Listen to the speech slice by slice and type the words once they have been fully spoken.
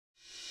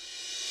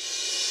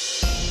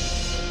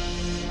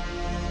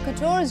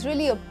Couture is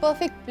really a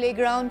perfect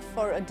playground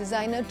for a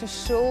designer to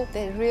show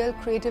their real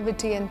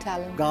creativity and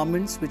talent.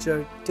 Garments which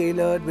are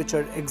tailored, which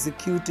are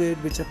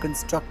executed, which are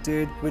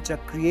constructed, which are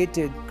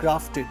created,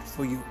 crafted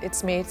for you.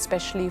 It's made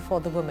specially for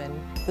the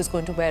woman who's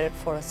going to wear it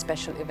for a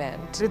special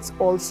event. It's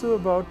also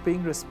about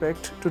paying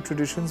respect to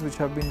traditions which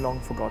have been long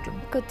forgotten.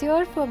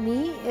 Couture for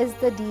me is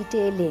the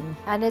detailing,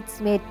 and it's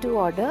made to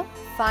order.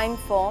 Fine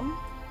form,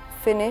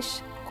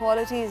 finish,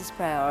 quality is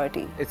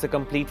priority. It's a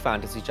complete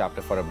fantasy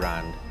chapter for a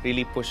brand,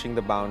 really pushing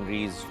the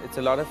boundaries. It's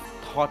a lot of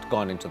thought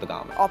gone into the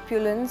garment.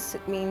 Opulence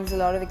means a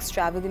lot of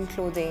extravagant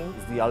clothing.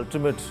 It's the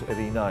ultimate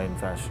arena in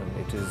fashion.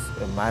 It is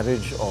a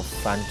marriage of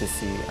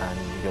fantasy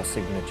and your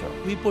signature.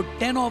 We put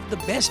 10 of the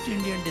best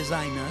Indian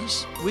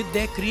designers with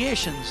their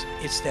creations.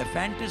 It's their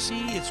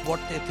fantasy, it's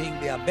what they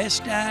think they are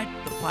best at,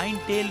 the fine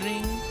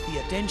tailoring,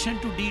 the attention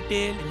to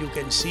detail, and you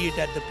can see it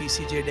at the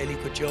PCJ Delhi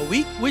Couture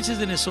Week, which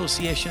is in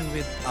association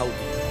with Audi.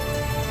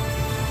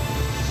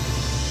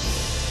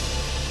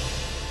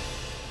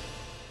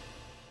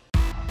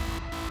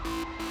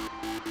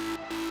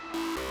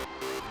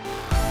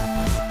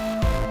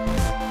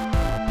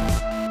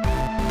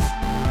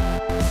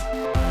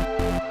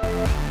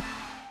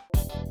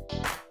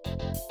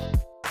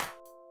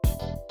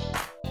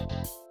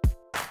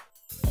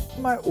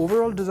 My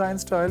overall design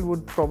style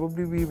would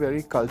probably be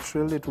very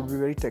cultural, it would be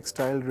very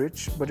textile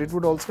rich, but it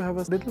would also have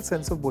a little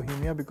sense of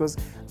bohemia because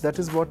that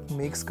is what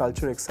makes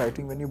culture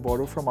exciting, when you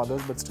borrow from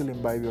others but still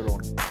imbibe your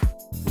own.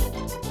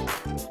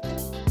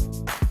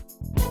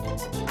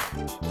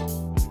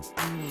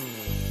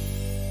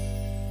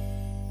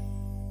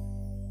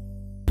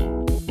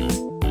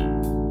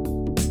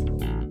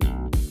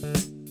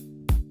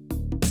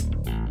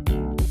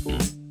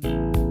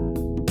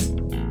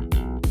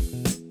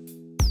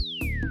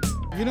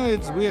 You know,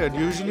 it's weird.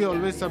 Usually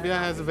always Sabya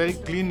has a very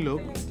clean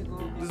look.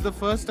 This is the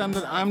first time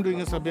that I'm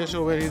doing a Sabya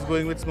show where he's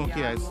going with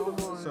smoky eyes.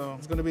 So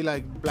it's going to be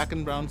like black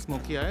and brown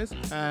smoky eyes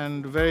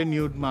and very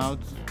nude mouth,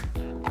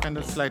 kind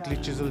of slightly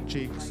chiseled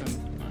cheeks,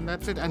 and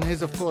that's it. And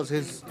his, of course,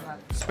 his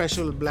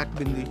special black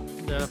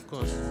bindi there, of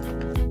course.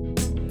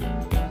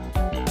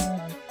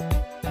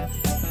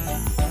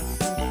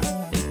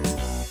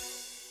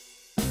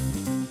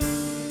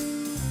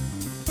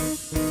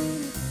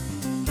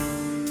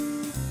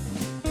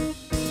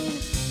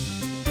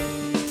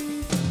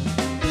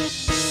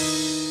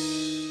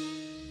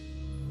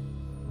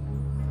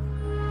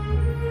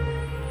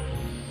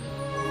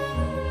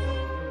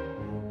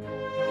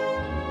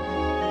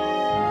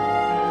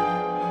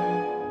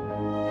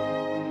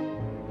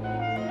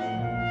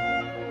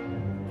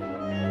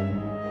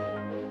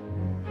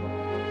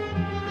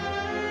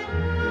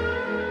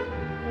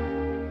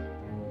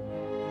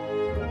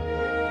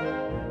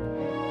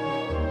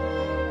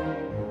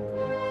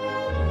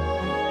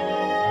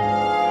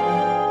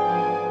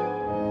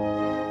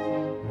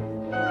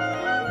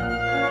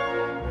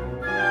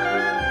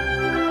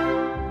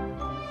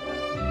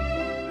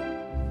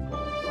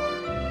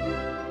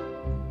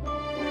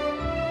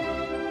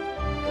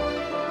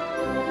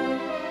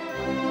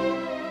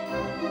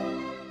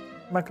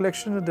 My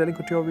collection at Delhi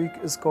Couture Week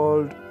is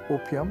called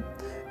Opium.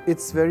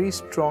 It's very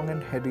strong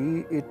and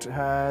heady. It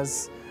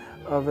has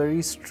a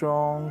very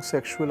strong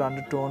sexual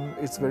undertone.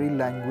 It's very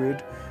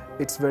languid.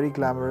 It's very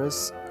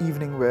glamorous,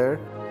 evening wear.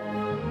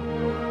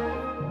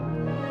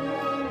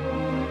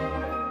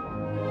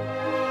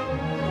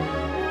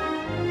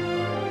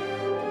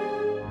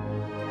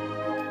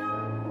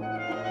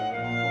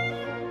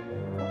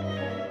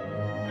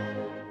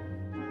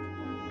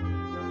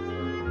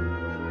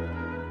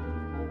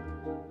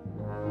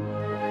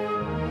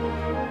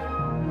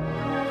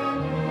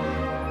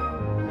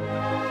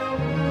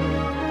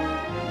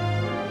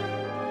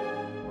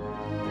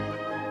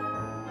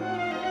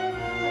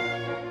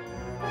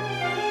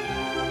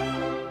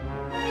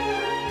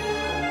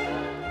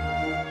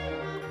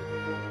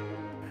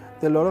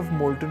 There are a lot of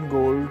molten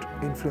gold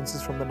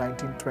influences from the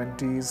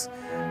 1920s,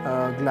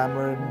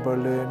 glamour in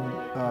Berlin,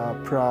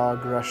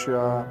 Prague,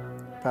 Russia,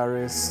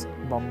 Paris,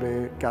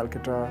 Bombay,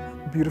 Calcutta.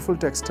 Beautiful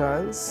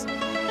textiles.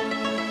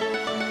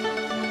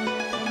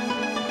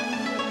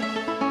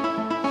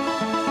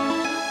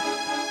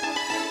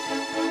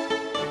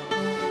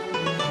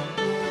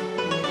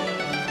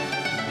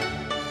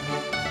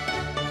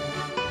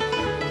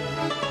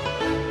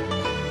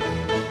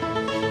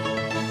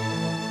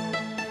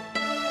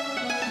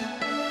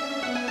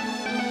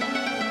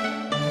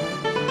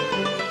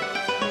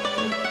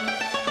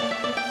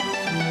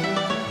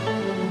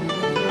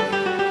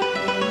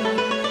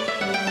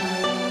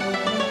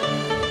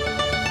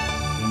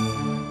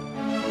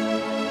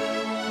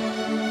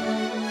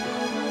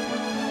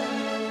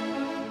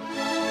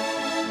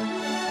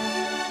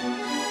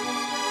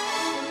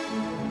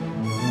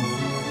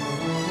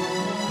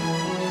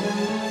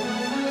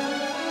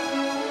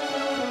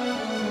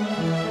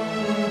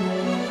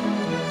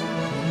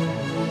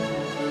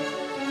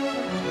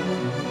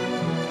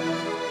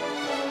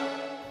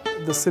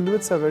 The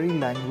silhouettes are very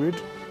languid,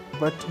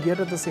 but yet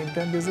at the same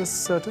time there's a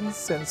certain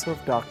sense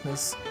of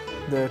darkness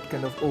that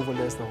kind of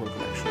overlays the whole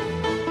collection.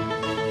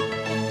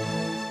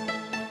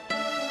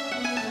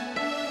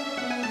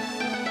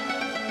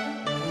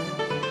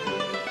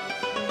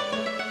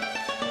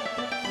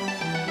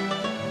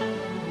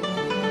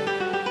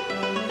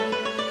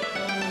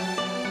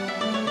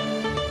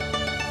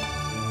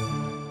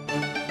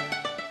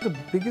 The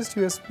biggest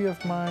USP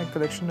of my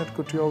collection at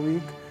Couture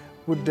Week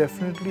would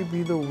definitely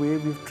be the way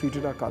we've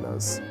treated our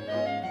colors.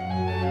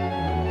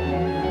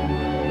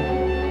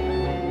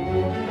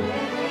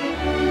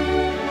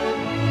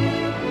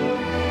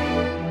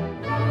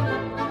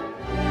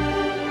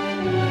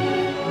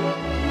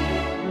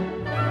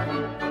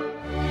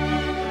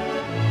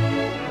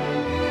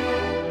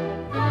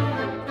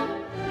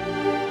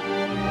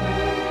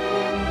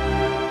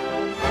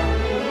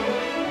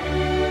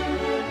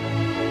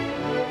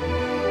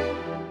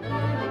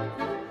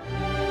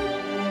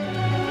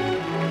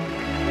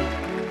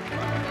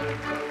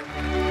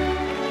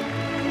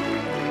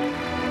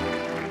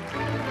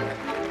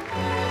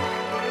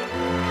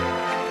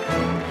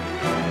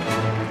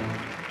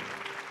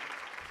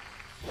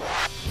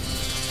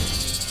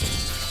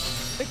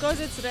 Because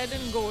it's red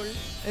and gold,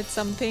 it's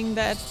something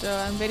that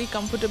I'm very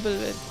comfortable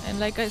with, and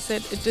like I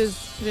said, it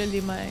is really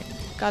my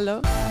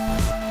color.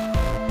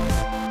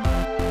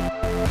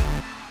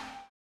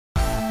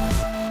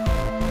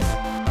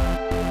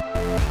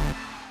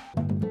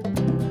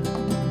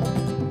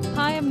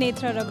 Hi, I'm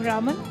Netra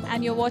Raghuraman,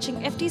 and you're watching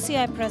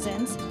FTCI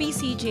Presents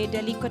PCJ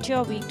Delhi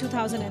Couture Week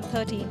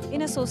 2013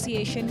 in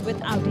association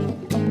with Audi.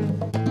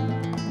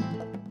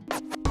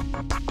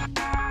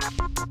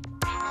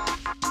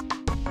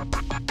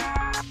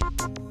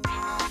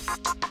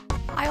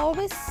 I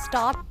always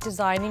start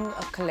designing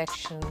a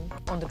collection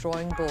on the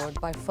drawing board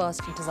by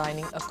first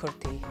designing a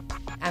kurti,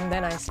 and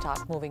then I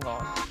start moving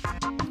on.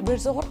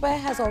 Resort wear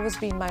has always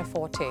been my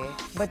forte,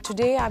 but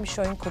today I'm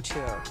showing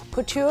couture.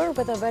 Couture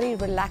with a very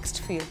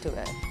relaxed feel to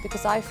it,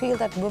 because I feel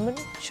that women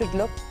should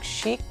look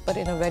chic but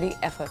in a very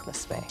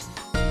effortless way.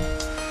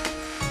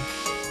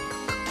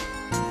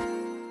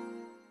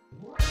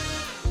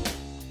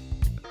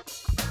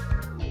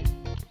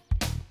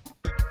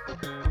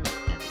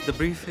 The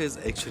brief is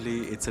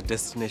actually, it's a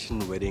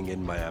destination wedding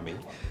in Miami.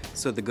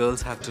 So the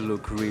girls have to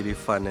look really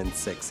fun and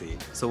sexy.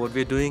 So what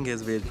we're doing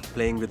is we're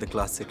playing with the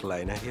classic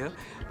liner here,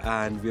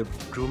 and we're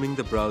grooming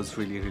the brows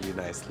really, really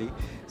nicely.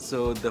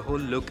 So the whole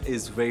look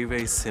is very,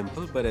 very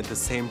simple, but at the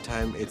same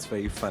time, it's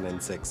very fun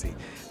and sexy.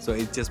 So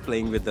it's just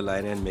playing with the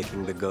liner and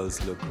making the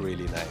girls look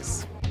really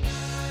nice.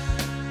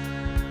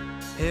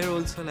 Here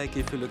also, like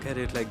if you look at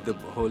it, like the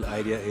whole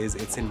idea is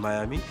it's in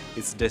Miami,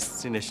 it's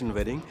destination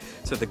wedding,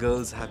 so the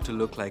girls have to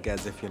look like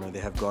as if, you know, they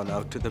have gone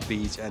out to the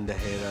beach and the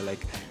hair are like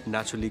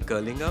naturally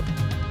curling up.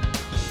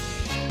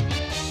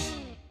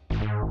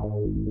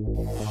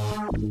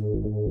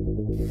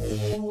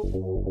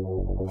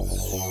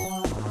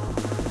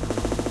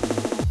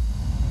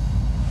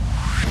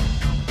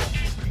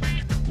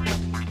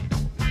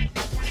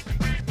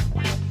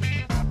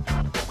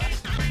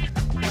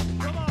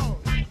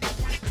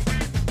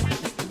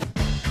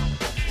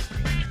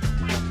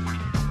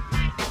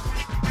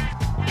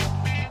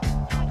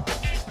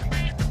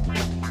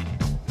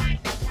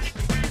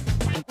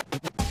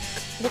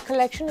 The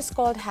collection is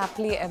called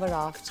Happily Ever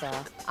After.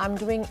 I'm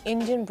doing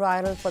Indian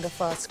bridal for the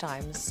first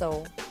time,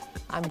 so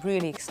I'm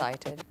really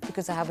excited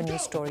because I have a new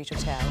story to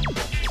tell.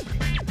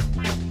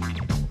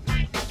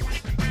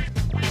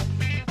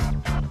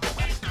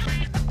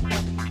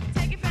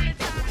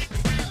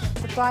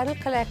 The bridal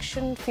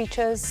collection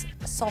features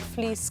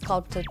softly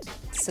sculpted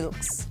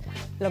silks,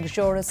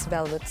 luxurious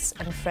velvets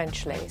and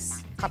French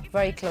lace, cut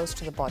very close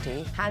to the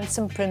body,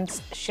 handsome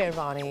prints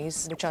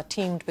sherwanis, which are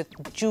teamed with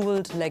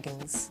jeweled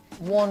leggings,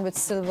 worn with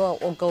silver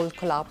or gold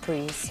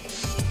colapris.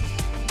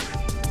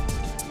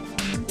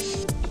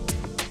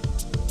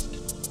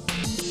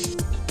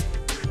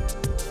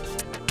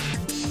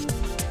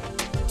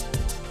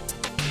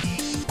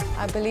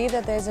 I believe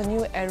that there's a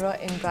new era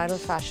in bridal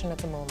fashion at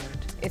the moment.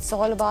 It's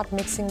all about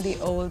mixing the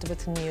old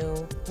with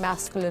new,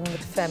 masculine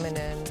with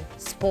feminine,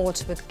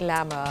 sport with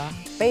glamour.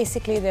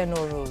 Basically, there are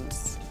no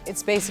rules.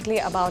 It's basically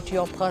about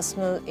your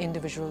personal,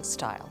 individual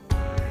style.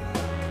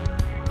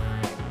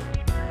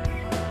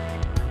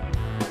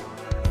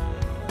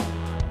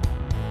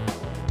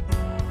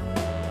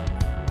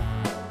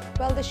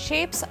 Well, the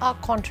shapes are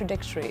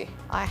contradictory.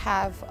 I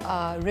have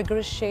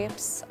rigorous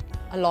shapes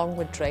along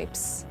with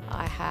drapes.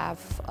 I have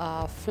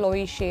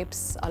flowy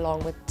shapes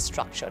along with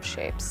structured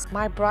shapes.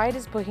 My bride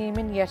is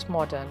bohemian yet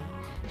modern.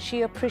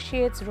 She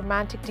appreciates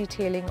romantic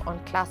detailing on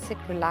classic,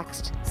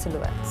 relaxed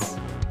silhouettes.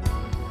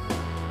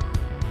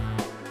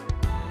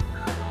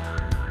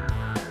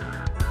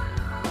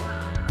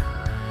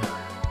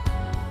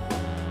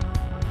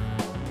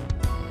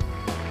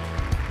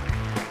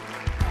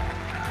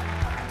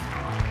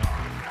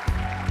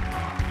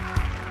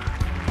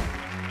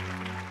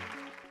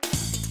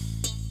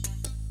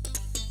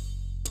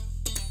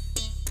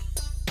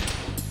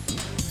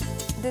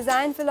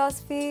 Design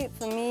philosophy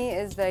for me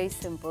is very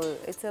simple.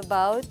 It's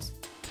about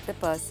the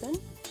person,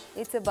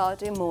 it's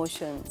about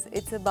emotions,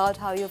 it's about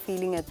how you're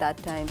feeling at that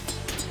time.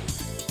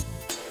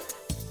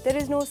 There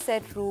is no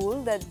set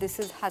rule that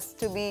has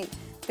to be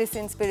this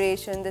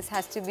inspiration, this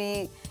has to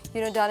be,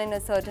 you know, done in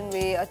a certain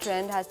way, a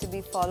trend has to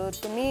be followed.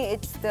 For me,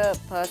 it's the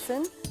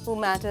person who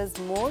matters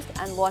most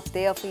and what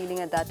they are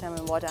feeling at that time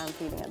and what I'm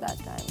feeling at that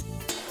time.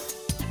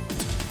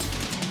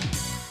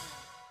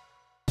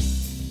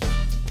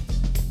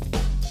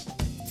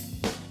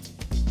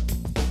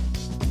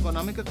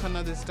 Anamika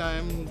Khanna this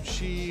time,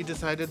 she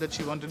decided that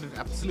she wanted it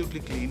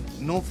absolutely clean,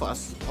 no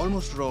fuss,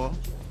 almost raw.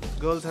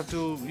 Girls have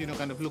to,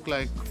 kind of look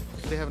like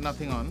they have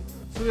nothing on.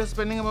 So we are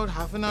spending about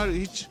half an hour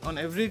each on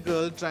every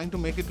girl trying to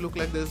make it look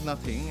like there's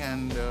nothing,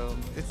 and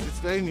it's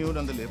very nude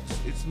on the lips.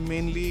 It's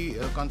mainly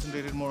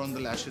concentrated more on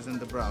the lashes and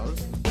the brows.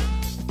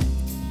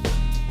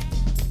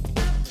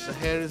 The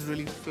hair is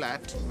really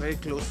flat, very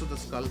close to the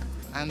skull,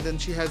 and then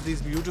she has these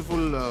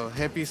beautiful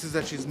hair pieces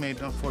that she's made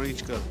for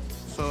each girl.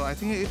 So I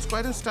think it's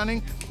quite a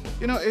stunning,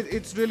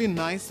 it's really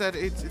nice that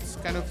it's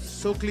kind of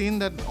so clean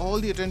that all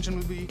the attention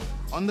will be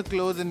on the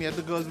clothes, and yet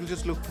the girls will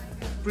just look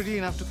pretty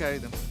enough to carry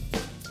them.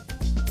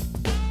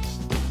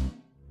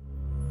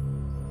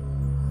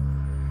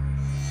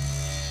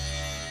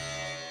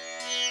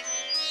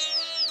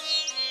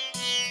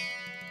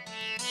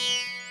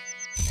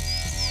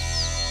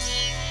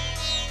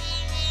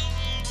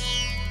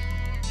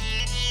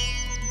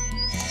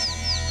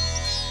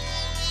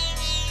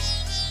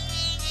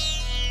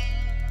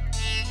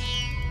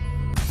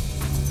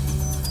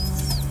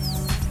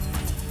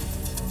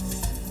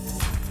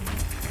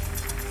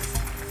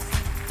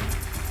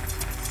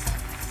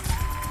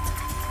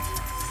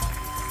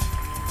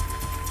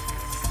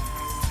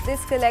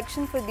 This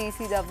collection for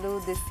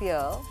DCW this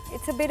year,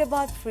 it's a bit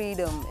about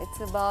freedom. It's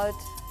about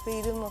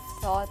freedom of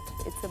thought.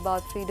 It's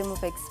about freedom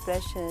of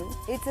expression.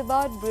 It's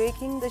about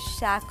breaking the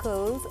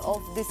shackles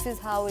of this is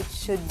how it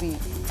should be.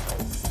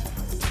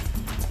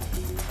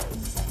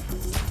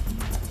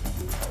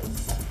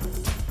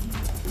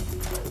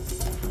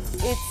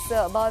 It's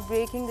about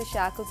breaking the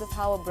shackles of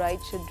how a bride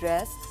should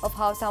dress, of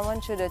how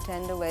someone should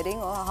attend a wedding,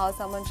 or how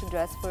someone should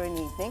dress for an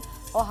evening,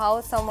 or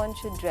how someone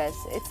should dress.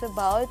 It's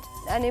about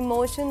an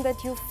emotion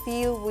that you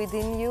feel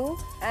within you,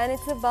 and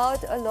it's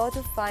about a lot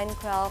of fine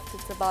craft.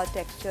 It's about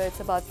texture,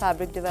 it's about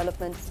fabric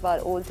development, it's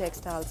about old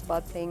textiles, it's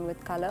about playing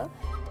with color.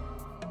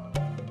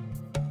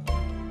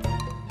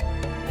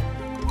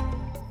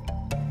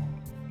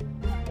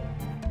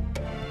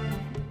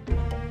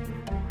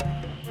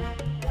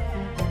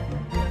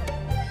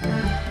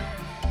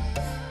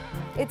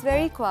 It's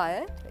very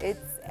quiet, it's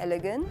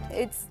elegant,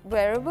 it's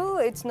wearable,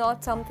 it's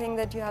not something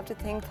that you have to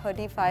think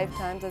 35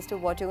 times as to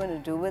what you're going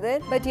to do with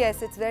it. But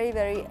yes, it's very,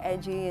 very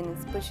edgy, and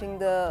it's pushing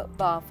the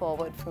bar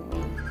forward for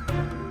me.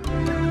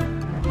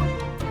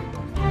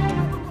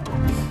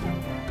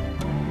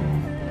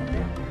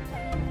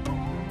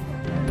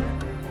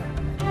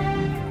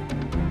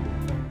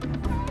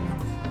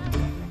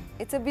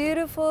 It's a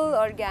beautiful,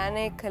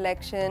 organic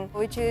collection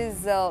which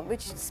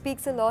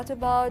speaks a lot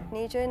about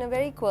nature in a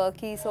very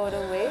quirky sort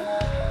of way.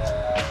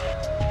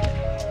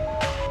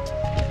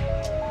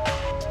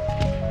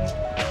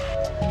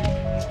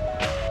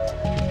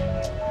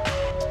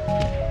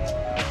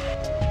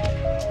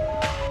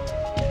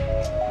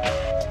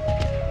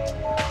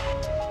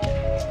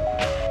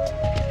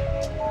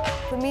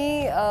 For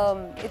me,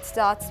 it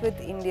starts with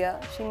India.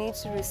 She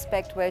needs to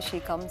respect where she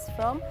comes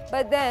from,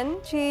 but then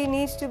she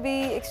needs to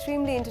be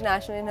extremely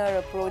international in her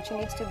approach. She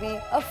needs to be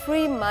a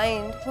free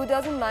mind who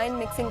doesn't mind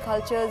mixing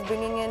cultures,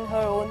 bringing in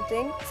her own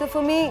thing. So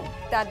for me,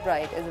 that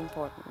bride is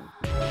important.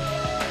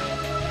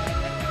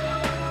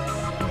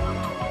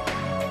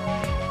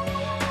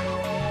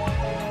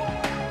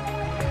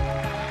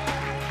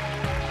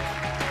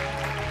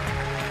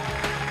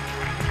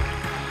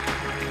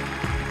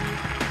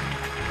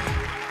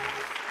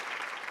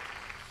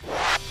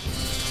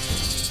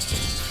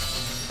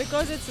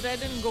 Because it's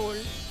red and gold,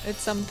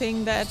 it's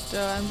something that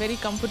I'm very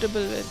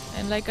comfortable with,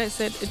 and like I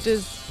said, it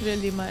is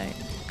really my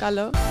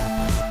color.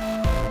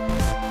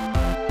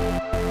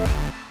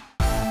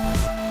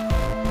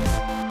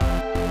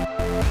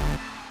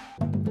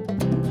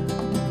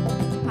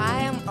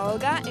 Hi, I'm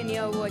Olga, and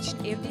you're watching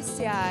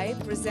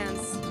FDCI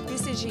presents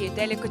PCG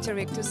Delhi Couture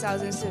Week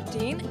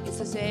 2013 in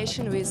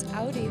association with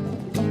Audi.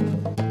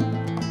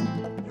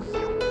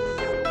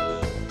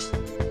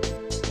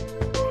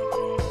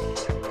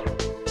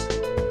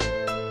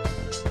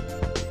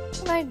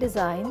 My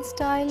design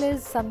style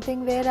is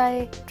something where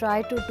I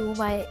try to do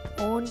my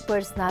own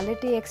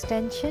personality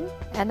extension,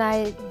 and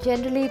I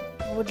generally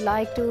would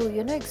like to,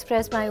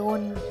 express my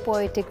own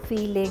poetic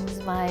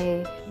feelings,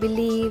 my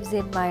beliefs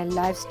in my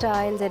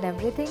lifestyles and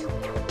everything.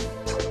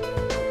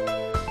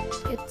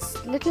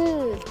 It's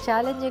little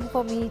challenging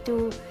for me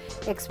to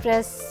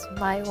express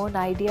my own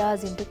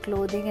ideas into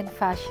clothing and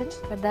fashion,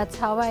 but that's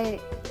how I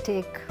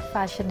take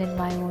fashion in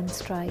my own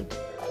stride.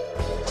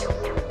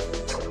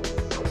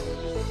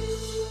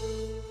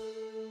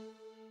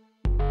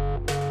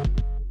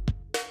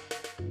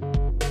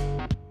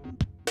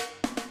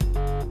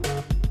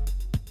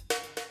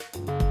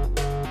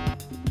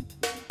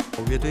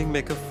 We are doing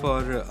makeup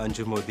for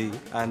Anju Modi,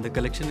 and the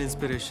collection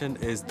inspiration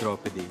is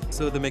Draupadi.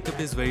 So the makeup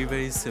is very,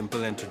 very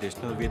simple and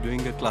traditional. We are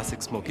doing a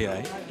classic smoky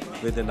eye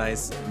with a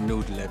nice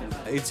nude lip.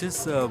 It's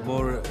just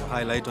more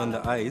highlight on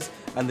the eyes,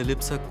 and the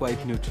lips are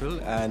quite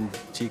neutral and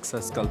cheeks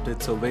are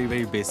sculpted, so very,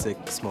 very basic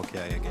smoky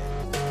eye again.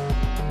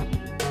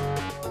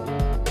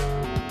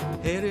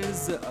 Here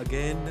is,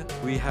 again,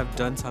 we have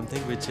done something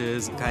which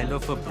is kind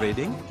of a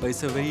braiding, but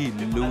it's a very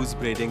loose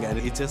braiding, and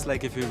it's just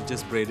like if you've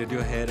just braided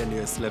your hair and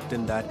you're slept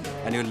in that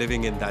and you're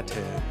living in that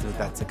hair. So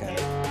that's the kind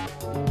of...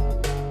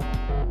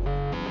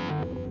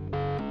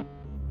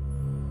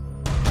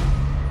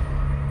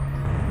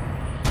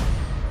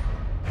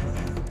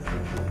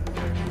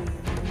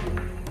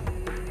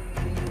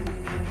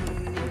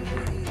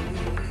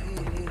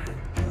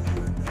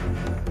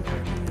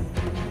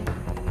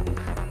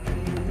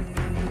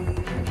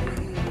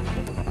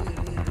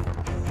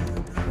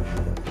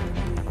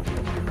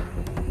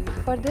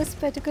 For this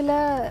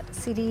particular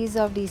series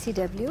of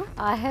DCW,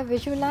 I have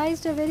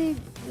visualized a very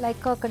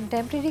like a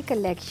contemporary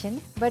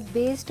collection, but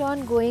based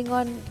on going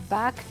on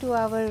back to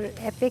our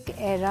epic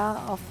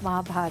era of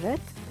Mahabharata,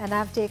 and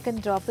I've taken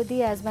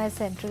Draupadi as my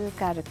central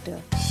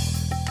character.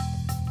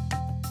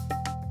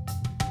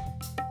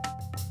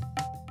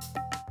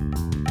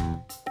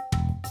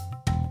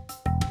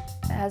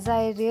 As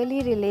I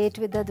really relate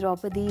with the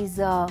Draupadi's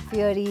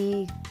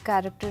fiery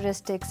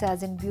characteristics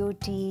as in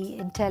beauty,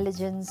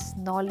 intelligence,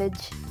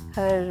 knowledge,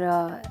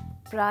 her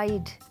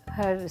pride,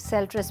 her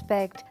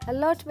self-respect.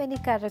 Many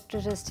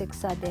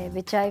characteristics are there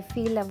which I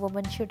feel a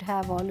woman should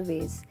have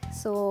always.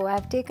 So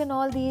I've taken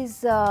all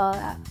these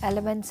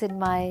elements in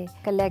my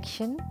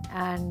collection,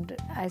 and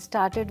I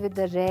started with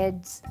the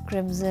reds,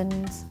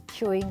 crimsons,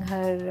 showing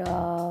her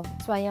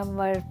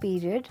Swayamvar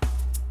period.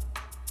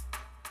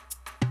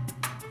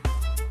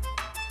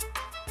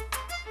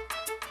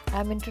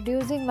 I'm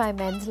introducing my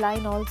men's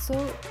line also,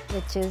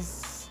 which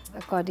is,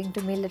 according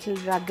to me, little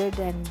rugged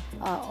and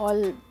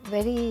all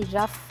very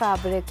rough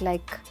fabric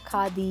like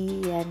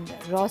khadi and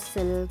raw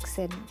silks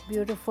and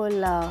beautiful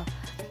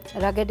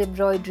rugged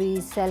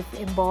embroidery,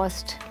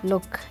 self-embossed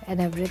look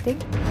and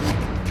everything.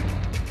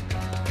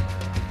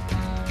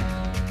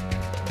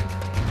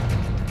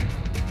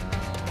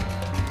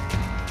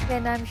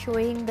 When I'm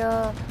showing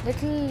the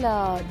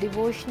little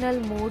devotional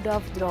mood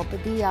of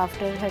Draupadi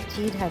after her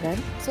Chirharan.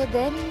 So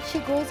then she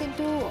goes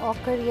into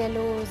ochre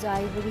yellows,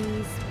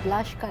 ivories,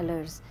 blush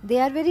colors. They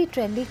are very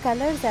trendy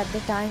colors at the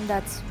time,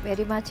 that's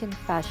very much in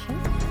fashion.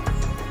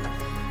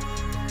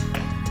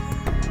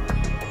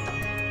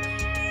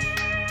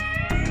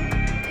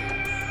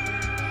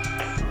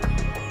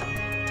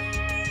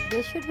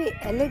 They should be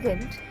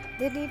elegant.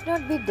 They need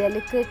not be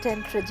delicate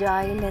and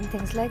fragile and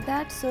things like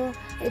that. So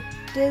it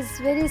is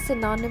very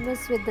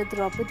synonymous with the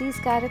Draupadi's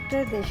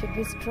character. They should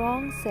be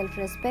strong,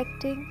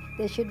 self-respecting.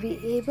 They should be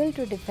able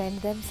to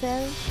defend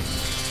themselves.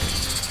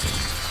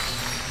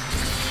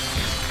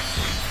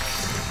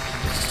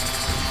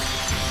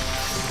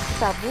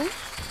 Tabu,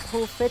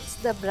 who fits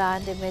the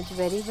brand image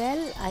very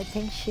well. I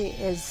think she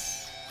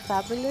is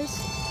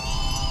fabulous.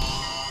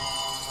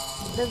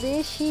 The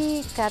way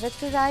she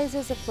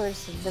characterizes a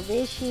person, the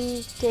way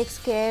she takes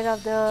care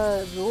of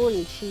the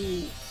role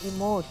she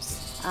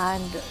emotes,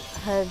 and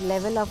her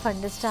level of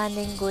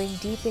understanding, going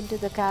deep into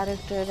the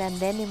character and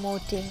then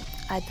emoting,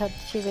 I thought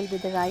she will be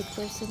the right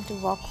person to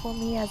walk for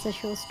me as a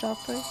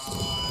showstopper.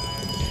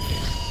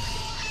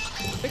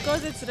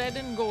 Because it's red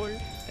and gold,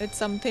 it's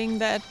something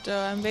that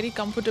I'm very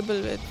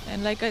comfortable with,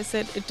 and like I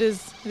said, it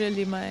is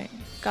really my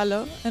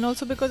color, and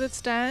also because it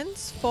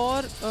stands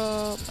for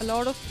a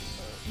lot of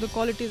the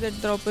qualities that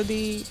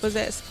Draupadi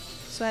possessed.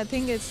 So I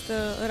think it's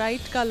the right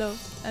color,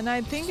 and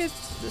I think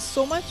it's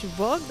so much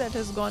work that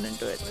has gone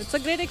into it. It's a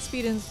great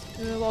experience.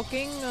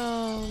 Walking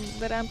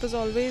the ramp is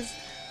always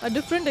a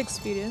different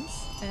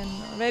experience and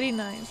very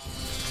nice.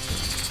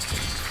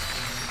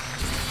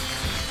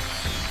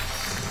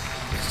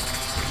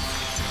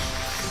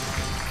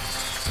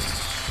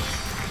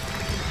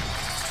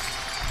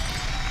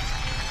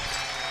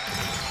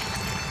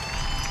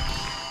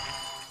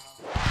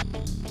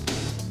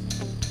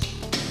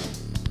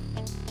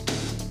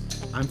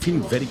 I'm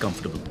feeling very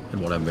comfortable in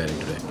what I'm wearing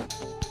today.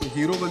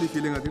 Hero wali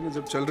feeling aati na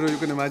jab chal rahe ho, you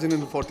can imagine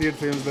in 48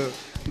 frames the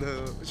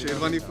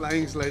sherwani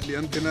flying slightly,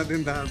 and thinner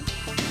than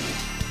that.